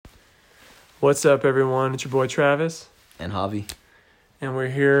What's up, everyone? It's your boy Travis, And Javi. and we're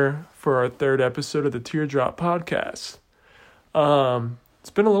here for our third episode of the Teardrop Podcast. It's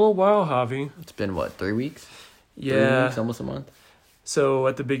been a little while, Javi. It's been, 3 weeks? Yeah. 3 weeks, almost a month? So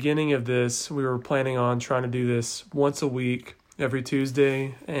at the beginning of this, we were planning on trying to do this once a week, every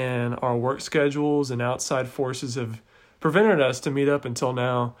Tuesday, and our work schedules and outside forces have prevented us to meet up until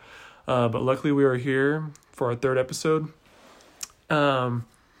now. But luckily, we are here for our third episode.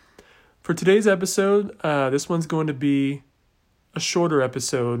 For today's episode, this one's going to be a shorter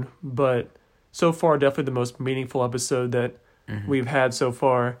episode, but so far definitely the most meaningful episode that we've had so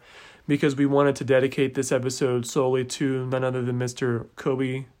far, because we wanted to dedicate this episode solely to none other than Mr.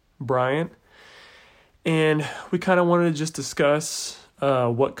 Kobe Bryant. And we kind of wanted to just discuss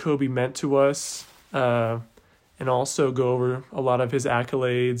what Kobe meant to us, and also go over a lot of his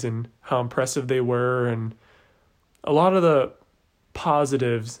accolades and how impressive they were, and a lot of the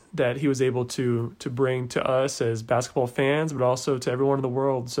positives that he was able to bring to us as basketball fans, but also to everyone in the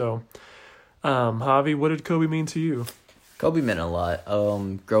world. So, Javi, what did Kobe mean to you? Kobe meant a lot.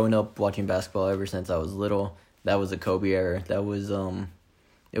 Growing up watching basketball ever since I was little, that was a Kobe era. That was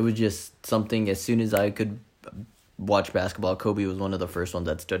it was just something. As soon as I could watch basketball, Kobe was one of the first ones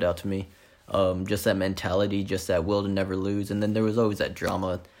that stood out to me. Just that mentality, just that will to never lose, and then there was always that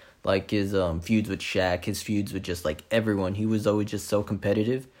drama. Like his feuds with Shaq, his feuds with just like everyone. He was always just so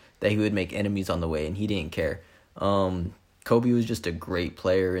competitive that he would make enemies on the way, and he didn't care. Kobe was just a great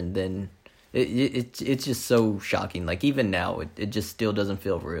player, and then it's just so shocking. Like even now, it just still doesn't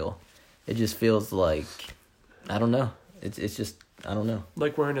feel real. It just feels like, I don't know. It's just, I don't know.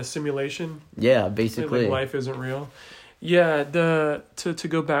 Like we're in a simulation? Yeah, basically. Like life isn't real. Yeah, to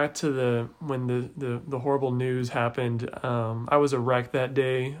go back to when the horrible news happened, I was a wreck that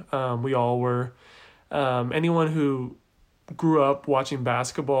day. We all were. Anyone who grew up watching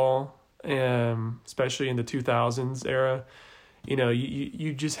basketball, especially in the 2000s era,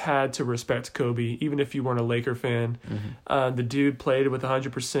 you just had to respect Kobe, even if you weren't a Laker fan. Mm-hmm. The dude played with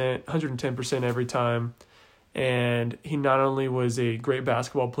 100%, 110% every time, and he not only was a great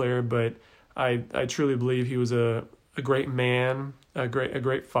basketball player, but I truly believe he was a great man, a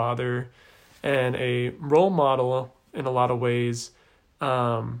great father, and a role model in a lot of ways,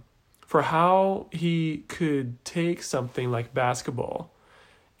 for how he could take something like basketball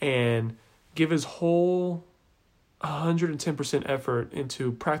and give his whole 110% effort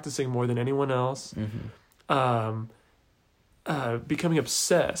into practicing more than anyone else, becoming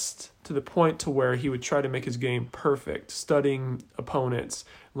obsessed to the point to where he would try to make his game perfect, studying opponents,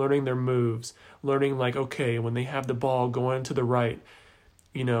 learning their moves, learning like, okay, when they have the ball going to the right,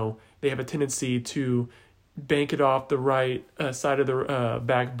 they have a tendency to bank it off the right side of the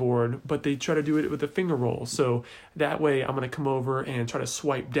backboard, but they try to do it with a finger roll. So that way I'm going to come over and try to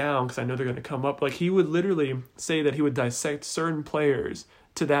swipe down because I know they're going to come up. Like he would literally say that he would dissect certain players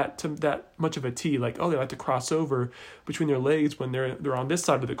to that much of a T. Like, oh, they like to cross over between their legs when they're on this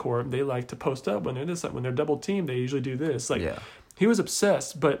side of the court. They like to post up when they're this side. When they're double teamed, they usually do this. Like, yeah. He was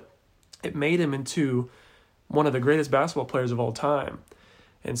obsessed, but it made him into one of the greatest basketball players of all time.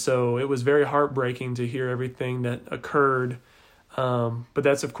 And so it was very heartbreaking to hear everything that occurred. But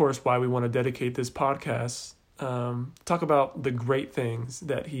that's, of course, why we want to dedicate this podcast. Talk about the great things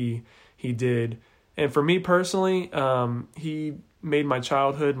that he did. And for me personally, he made my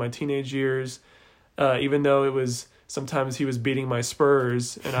childhood, my teenage years, even though it was sometimes he was beating my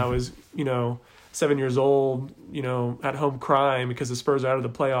Spurs and I was, 7 years old, at home crying because the Spurs are out of the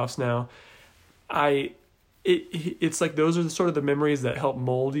playoffs now. It's like those are sort of the memories that help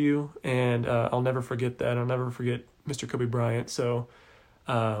mold you, and I'll never forget that. I'll never forget Mr. Kobe Bryant. So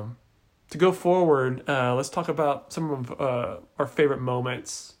to go forward, let's talk about some of our favorite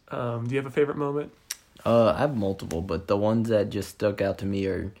moments. Do you have a favorite moment? I have multiple, but the ones that just stuck out to me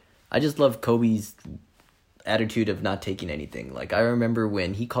are, I just love Kobe's attitude of not taking anything. Like I remember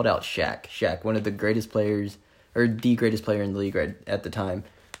when he called out Shaq, one of the greatest players, or the greatest player in the league at the time.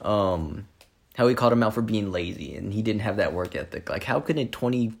 How he called him out for being lazy and he didn't have that work ethic. Like how could a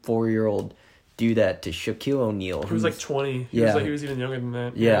 24-year-old do that to Shaquille O'Neal? He was like 20. He was even younger than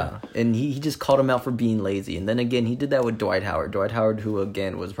that. Yeah. And he just called him out for being lazy. And then again, he did that with Dwight Howard. Dwight Howard, who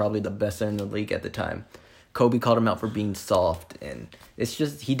again was probably the best center in the league at the time. Kobe called him out for being soft, and it's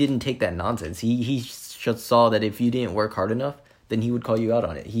just he didn't take that nonsense. He just saw that if you didn't work hard enough, then he would call you out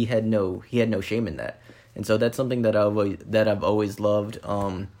on it. He had no shame in that, and so that's something that I've always loved.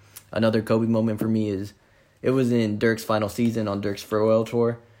 Another Kobe moment for me is it was in Dirk's final season on Dirk's farewell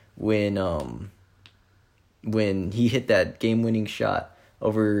tour when he hit that game-winning shot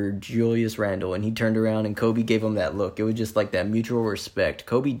over Julius Randle, and he turned around and Kobe gave him that look. It was just like that mutual respect.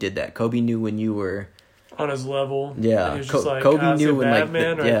 Kobe did that. Kobe knew when you were on his level. Yeah, and he was just like, Kobe knew when like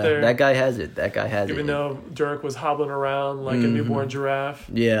there. That guy has it. That guy has Even it. though Dirk was hobbling around like a newborn giraffe.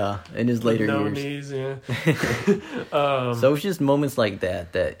 Yeah, in his later no years. knees. Yeah. So it's just moments like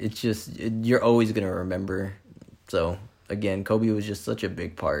that it's just you're always gonna remember. So again, Kobe was just such a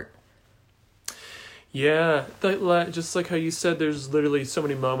big part. Yeah, just like how you said, there's literally so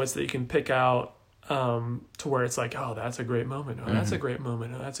many moments that you can pick out to where it's like, oh, that's a great moment. Oh, that's a great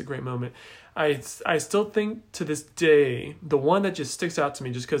moment. Oh, that's a great moment. I still think to this day, the one that just sticks out to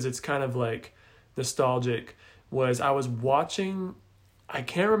me just because it's kind of like nostalgic was I was watching, I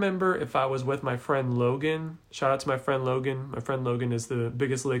can't remember if I was with my friend Logan. Shout out to my friend Logan. My friend Logan is the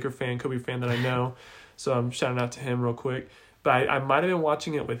biggest Laker fan, Kobe fan that I know. So I'm shouting out to him real quick. But I might have been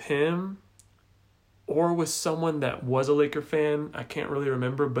watching it with him or with someone that was a Laker fan. I can't really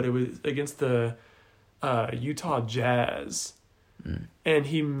remember, but it was against the Utah Jazz. And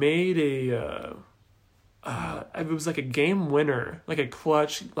he made it was like a game winner, like a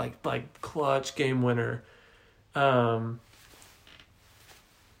clutch, like clutch game winner. And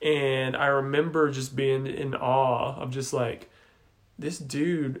I remember just being in awe of just like, this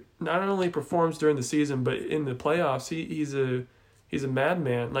dude not only performs during the season, but in the playoffs, he's a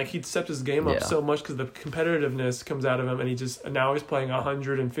madman. Like, he stepped his game up so much because the competitiveness comes out of him, and now he's playing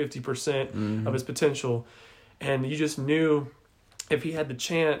 150% of his potential. And you just knew if he had the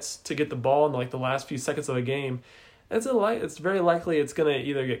chance to get the ball in like the last few seconds of the game, it's very likely it's gonna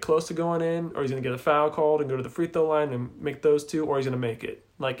either get close to going in, or he's gonna get a foul called and go to the free throw line and make those two, or he's gonna make it.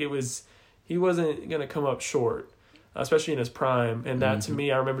 Like, he wasn't gonna come up short, especially in his prime. And that to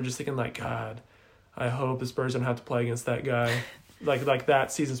me, I remember just thinking like, God, I hope the Spurs don't have to play against that guy. like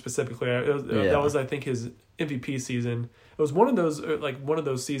that season specifically. That was, I think, his MVP season. It was one of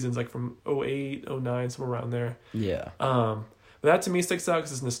those seasons like from 08, 09, somewhere around there. Yeah. But that to me sticks out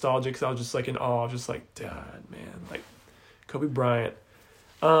because it's nostalgic. Because I was just like in awe, just like, God, man, like Kobe Bryant.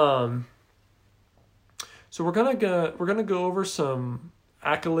 So we're gonna go over some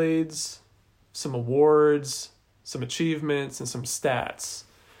accolades, some awards, some achievements, and some stats.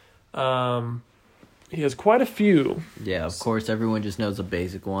 He has quite a few. Yeah, of course, everyone just knows the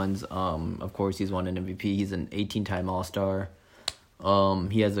basic ones. Of course, he's won an MVP. He's an 18-time All-Star.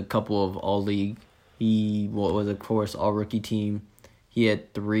 He has a couple of All-League. He was, of course, All-Rookie team. He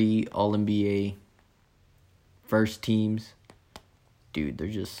had 3 All-NBA first teams. Dude,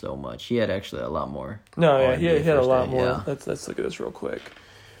 there's just so much. He had actually a lot more. No, yeah, he had a lot more. Yeah. Let's look at this real quick.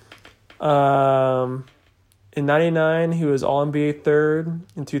 In 99, he was All-NBA third.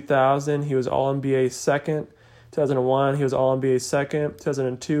 In 2000, he was All-NBA second. 2001, he was All-NBA second.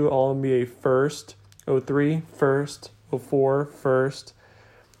 2002, All-NBA first. 03, first. 04, first.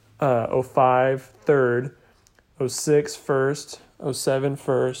 05, third. 06, first. 07,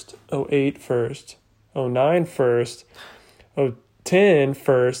 first. 08, first. 09, first. 10,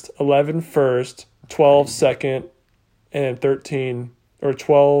 first. 11, first. 12, second. And 13, or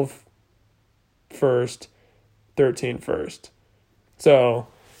 12, first. 13 first. So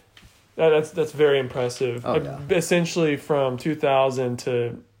that's very impressive. Oh, yeah. Essentially from 2000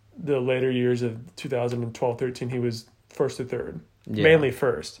 to the later years of 2012-13, he was first to third. Yeah. Mainly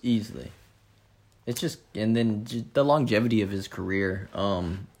first. Easily. It's just, and then the longevity of his career.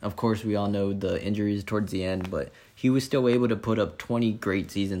 Of course, we all know the injuries towards the end, but he was still able to put up 20 great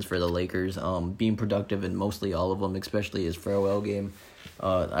seasons for the Lakers, being productive in mostly all of them, especially his farewell game.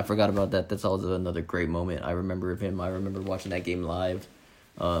 I forgot about that. That's also another great moment I remember of him. I remember watching that game live,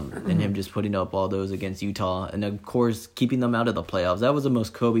 and him just putting up all those against Utah, and of course keeping them out of the playoffs. That was the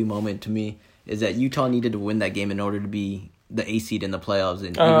most Kobe moment to me. Is that Utah needed to win that game in order to be the A seed in the playoffs,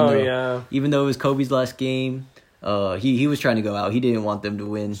 and even though it was Kobe's last game, he was trying to go out. He didn't want them to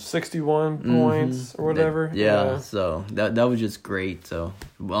win. 61 points or whatever. Yeah, so that was just great. So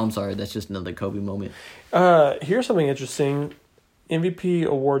I'm sorry, that's just another Kobe moment. Here's something interesting. MVP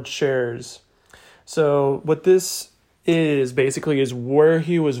award shares. So what this is basically is where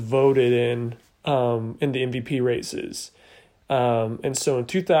he was voted in the MVP races. And so in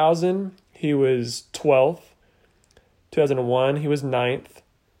 2000, he was 12th. 2001, he was 9th.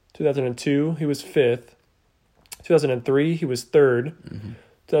 2002, he was 5th. 2003, he was 3rd.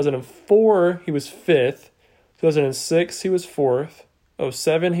 2004, he was 5th. 2006, he was 4th.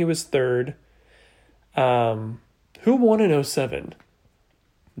 07, he was 3rd. Who won in 07?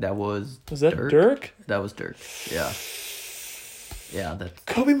 Was that Dirk? That was Dirk. Yeah. Yeah, that's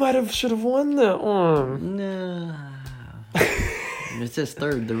Kobe should have won that one. No. It says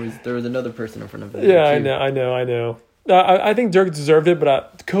 3rd. There was another person in front of him. Yeah, I know. I think Dirk deserved it,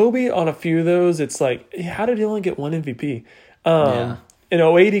 but Kobe on a few of those, it's like, how did he only get one MVP? Yeah. In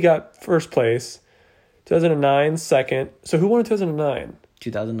 08, he got first place. 2009, second. So who won in 2009?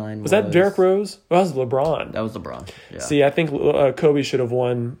 2009 Was that Derrick Rose? Well, that was LeBron. That was LeBron. Yeah. See, I think Kobe should have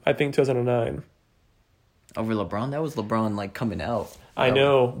won. I think 2009. Over LeBron? That was LeBron like coming out. I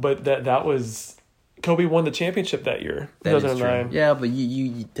know, but that was Kobe won the championship that year. That is 2009. true. Yeah, but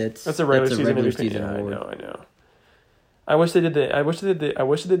you that's a regular season yeah, award. I know. I wish they did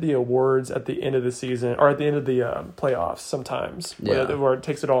the awards at the end of the season or at the end of the playoffs sometimes, where it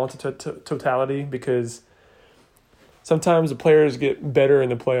takes it all into totality, because sometimes the players get better in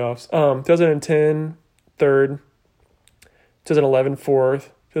the playoffs. 2010 third, 2011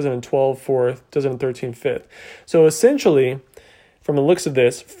 fourth, 2012 fourth, 2013 fifth. So essentially, from the looks of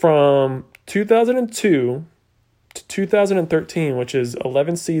this, from 2002 to 2013, which is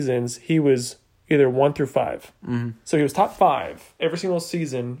 11 seasons, he was either 1 through 5. Mm-hmm. So he was top 5 every single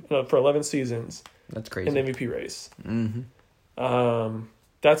season for 11 seasons. That's crazy. In the MVP race. Mm-hmm.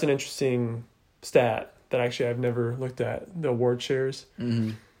 That's an interesting stat that actually I've never looked at, the award shares.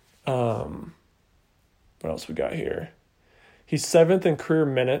 Mm-hmm. What else we got here? He's 7th in career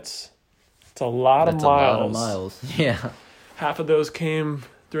minutes. It's a lot of miles. A lot of miles. Yeah. Half of those came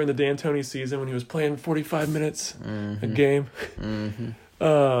during the D'Antoni season when he was playing 45 minutes a game.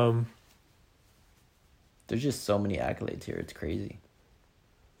 Mm-hmm. There's just so many accolades here. It's crazy.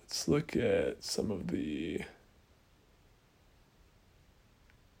 Let's look at some of the...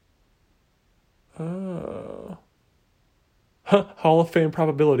 Hall of Fame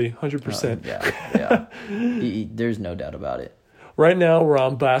probability, 100%. Yeah. There's no doubt about it. Right now, we're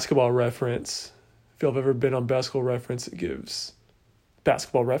on Basketball Reference. If you've ever been on Basketball Reference, it gives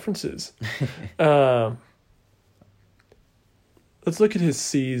basketball references. Let's look at his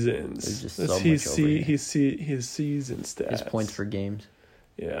seasons. There's just so much over here. His season stats. His points for games.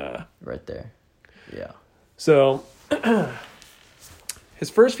 Yeah. Right there. Yeah. So,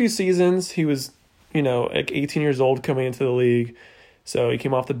 his first few seasons, he was, like 18 years old coming into the league. So, he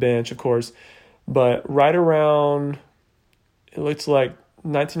came off the bench, of course. But right around, it looks like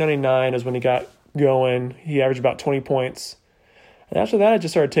 1999 is when he got going. He averaged about 20 points. And after that, it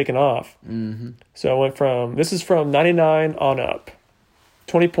just started taking off. Mm-hmm. So, I went this is from 99 on up.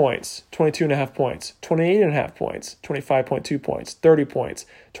 20 points, 22.5 points, 28.5 points, 25.2 points, 30 points,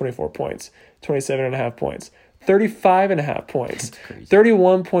 24 points, 27.5 points, 35.5 points,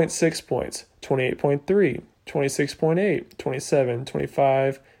 31.6 points, 28.3, 26.8, 27,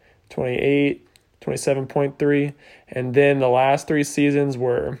 25, 28, 27.3. And then the last 3 seasons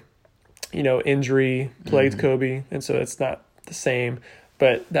were, injury plagued Kobe. And so it's not the same.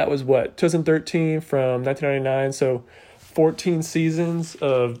 But that was 2013 from 1999. So 14 seasons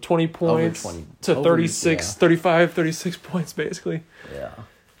of 20 points to 36, 35, 36 points, basically. Yeah.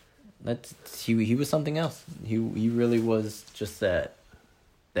 He was something else. He really was just that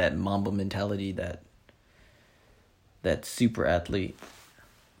Mamba mentality, that super athlete.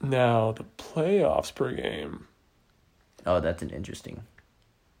 Now, the playoffs per game. Oh, that's an interesting.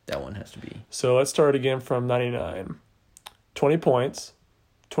 That one has to be. So let's start again from 99. 20 points,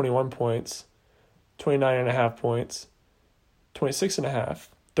 21 points, 29.5 points, 26.5,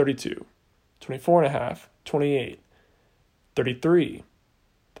 32, 24.5, 28, 33,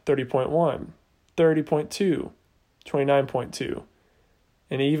 30.1, 30.2, 29.2.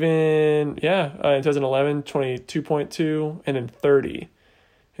 And even, in 2011, 22.2, and then 30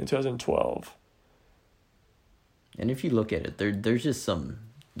 in 2012. And if you look at it, there's just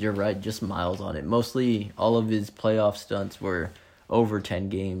you're right, just miles on it. Mostly all of his playoff stunts were over 10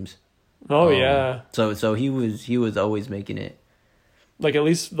 games. Oh, yeah. So he was always making it. Like, at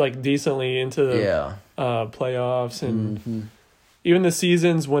least, decently into the playoffs. And even the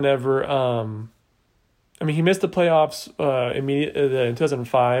seasons whenever, he missed the playoffs immediately in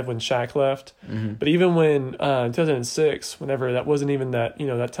 2005 when Shaq left. Mm-hmm. But even when, in 2006, whenever that wasn't even that,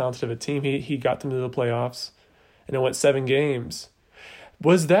 that talented of a team, he got them to the playoffs. And it went 7 games.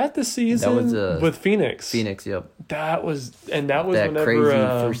 Was that the season with Phoenix? Phoenix, yep. That was whenever, crazy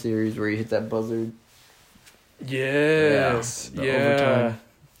first series where he hit that buzzer. Yes, overtime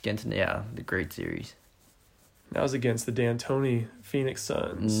against the great series. That was against the D'Antoni Phoenix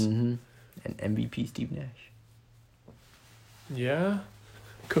Suns. Mm-hmm. And MVP Steve Nash. Yeah,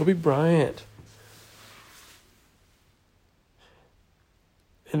 Kobe Bryant.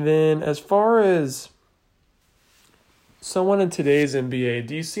 And then as far as someone in today's NBA,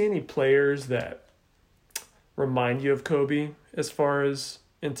 do you see any players that remind you of Kobe as far as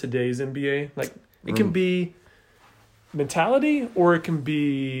in today's NBA? Like, it can be mentality, or it can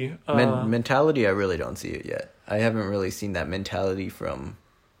be mentality. I really don't see it yet. I haven't really seen that mentality from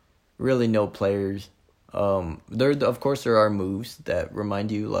really no players. Of course there are moves that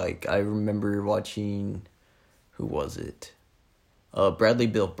remind you. Like I remember watching, who was it? Bradley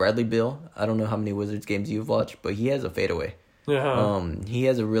Beal. I don't know how many Wizards games you've watched, but he has a fadeaway. Yeah. He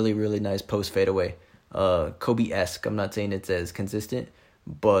has a really, really nice post fadeaway. Kobe-esque. I'm not saying it's as consistent,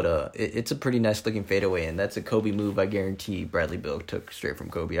 but it's a pretty nice looking fadeaway, and that's a Kobe move. I guarantee Bradley Beal took straight from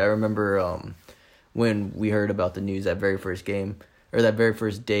Kobe. I remember when we heard about the news that very first game, or that very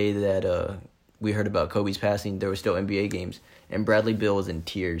first day that we heard about Kobe's passing, there were still NBA games, and Bradley Beal was in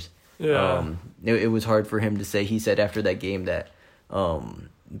tears. Yeah. It was hard for him to say. He said after that game that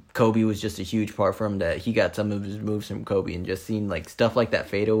Kobe was just a huge part for him, that he got some of his moves from Kobe, and just seeing like stuff like that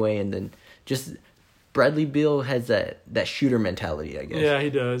fade away, and then just Bradley Beal has that shooter mentality, I guess. Yeah, he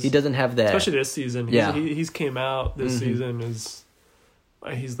does. He doesn't have that, especially this season. He's came out this season as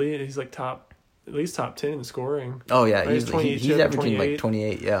he's like at least top 10 in scoring. Oh yeah, he's averaging like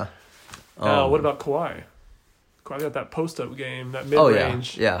 28. Yeah. What about Kawhi? Kawhi got that post up game, that mid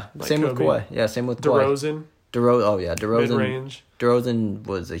range. Oh yeah. Like same Kobe. with Kawhi. Yeah, same with DeRozan. DeRozan. Oh yeah, DeRozan. Mid range. DeRozan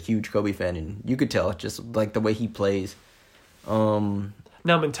was a huge Kobe fan, and you could tell just like the way he plays.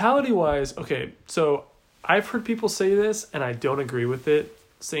 Now, mentality-wise, okay, so I've heard people say this, and I don't agree with it,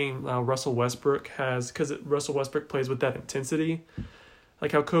 saying Russell Westbrook has, because Russell Westbrook plays with that intensity,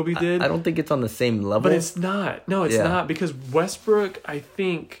 like how Kobe did. I don't think it's on the same level. But it's not. No, it's not, because Westbrook, I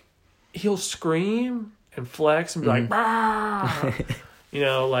think, he'll scream and flex and be like, "Bah!" You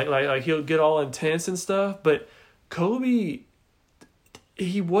know, like he'll get all intense and stuff, but Kobe,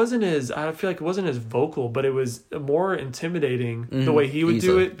 he wasn't as, I feel like it wasn't as vocal, but it was more intimidating the way he would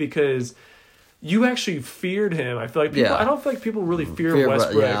do it, because you actually feared him. I feel like people, I don't feel like people really fear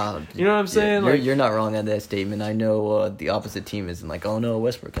Westbrook. You know what I'm saying? You're not wrong on that statement. I know the opposite team isn't like, oh no,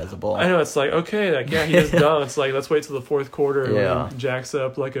 Westbrook has the ball. I know, it's like, okay, like, yeah, he is done. It's like, let's wait till the fourth quarter when he jacks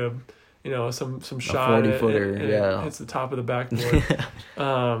up like a, you know, some shot 40-footer, and hits the top of the backboard.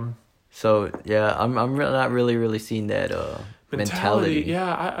 So yeah, I'm not really seeing that mentality.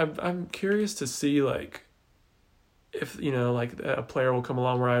 Yeah, I'm curious to see, like, if, you know, like a player will come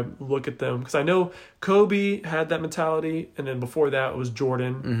along where I look at them, because I know Kobe had that mentality, and then before that it was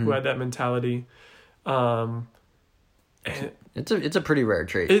Jordan who had that mentality. And it's a pretty rare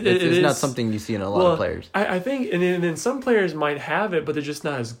trait. It's not something you see in a lot of players. I think, and then some players might have it, but they're just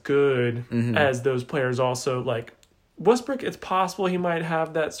not as good as those players. Also, like Westbrook, it's possible he might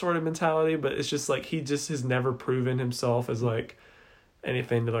have that sort of mentality, but it's just like he just has never proven himself as like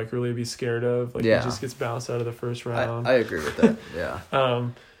anything to like really be scared of. Like he just gets bounced out of the first round. I agree with that. Yeah.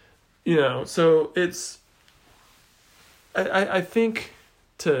 You know, so it's I think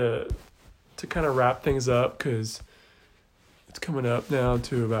to kind of wrap things up, because it's coming up now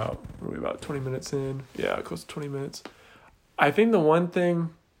to about 20 minutes in. Yeah, close to 20 minutes. I think the one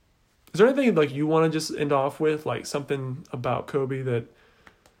thing, is there anything like you want to just end off with, like something about Kobe that?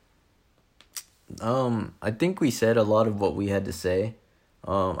 I think we said a lot of what we had to say.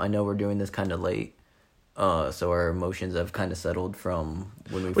 I know we're doing this kind of late, so our emotions have kind of settled from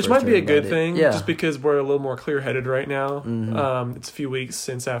when we Which first might be a heard good about thing, it. Yeah. just because we're a little more clear-headed right now. It's a few weeks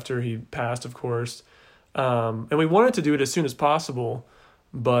since after he passed, of course. And we wanted to do it as soon as possible,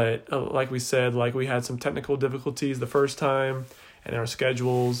 but like we said, like we had some technical difficulties the first time, and our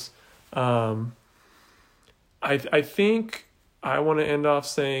schedules. I think I want to end off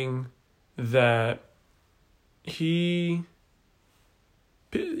saying that he,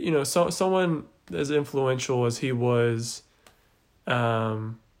 you know, someone as influential as he was,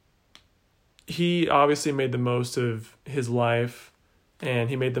 he obviously made the most of his life, and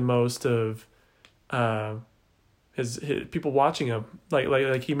he made the most of his people watching him.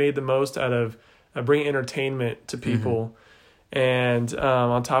 Like he made the most out of bringing entertainment to people, and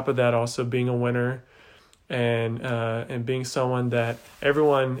on top of that, also being a winner, and being someone that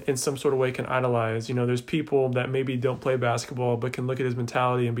everyone in some sort of way can idolize. You know, there's people that maybe don't play basketball but can look at his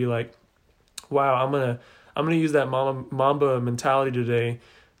mentality and be like, wow, I'm gonna use that Mamba mentality today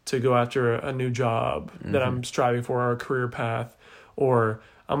to go after a new job that I'm striving for, or a career path, or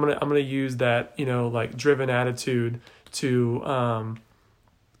I'm gonna use that, you know, like driven attitude to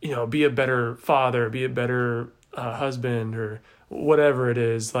you know, be a better father, be a better husband, or whatever it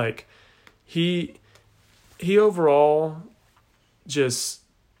is. Like he overall just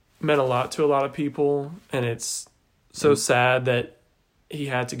meant a lot to a lot of people, and it's so sad that he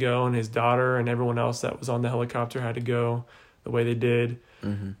had to go, and his daughter and everyone else that was on the helicopter had to go the way they did.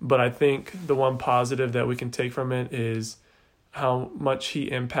 But I think the one positive that we can take from it is how much he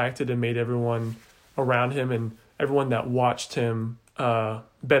impacted and made everyone around him, and everyone that watched him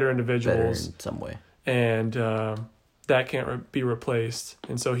better individuals. Better in some way. And that can't be replaced.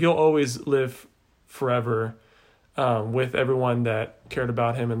 And so he'll always live forever with everyone that cared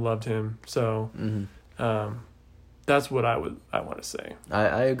about him and loved him. So that's what I want to say.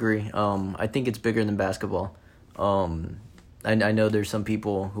 I agree. I think it's bigger than basketball. I know there's some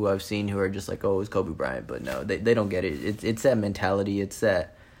people who I've seen who are just like, oh, it's Kobe Bryant, but no, they don't get it. It's that mentality. It's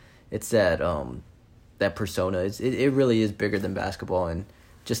that that persona. It really is bigger than basketball, and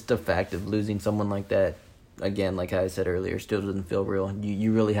just the fact of losing someone like that, again, like I said earlier, still doesn't feel real.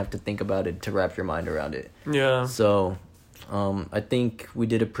 You really have to think about it to wrap your mind around it. Yeah. So, I think we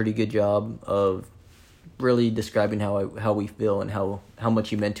did a pretty good job of really describing how we feel and how much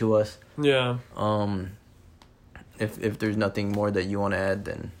he meant to us. Yeah. If there's nothing more that you want to add,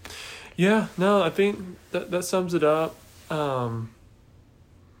 then yeah, no, I think that sums it up.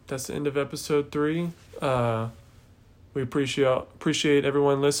 That's the end of episode 3. We appreciate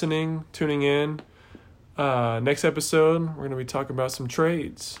everyone listening, tuning in. Next episode, we're going to be talking about some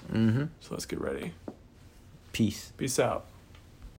trades. So let's get ready. Peace Out.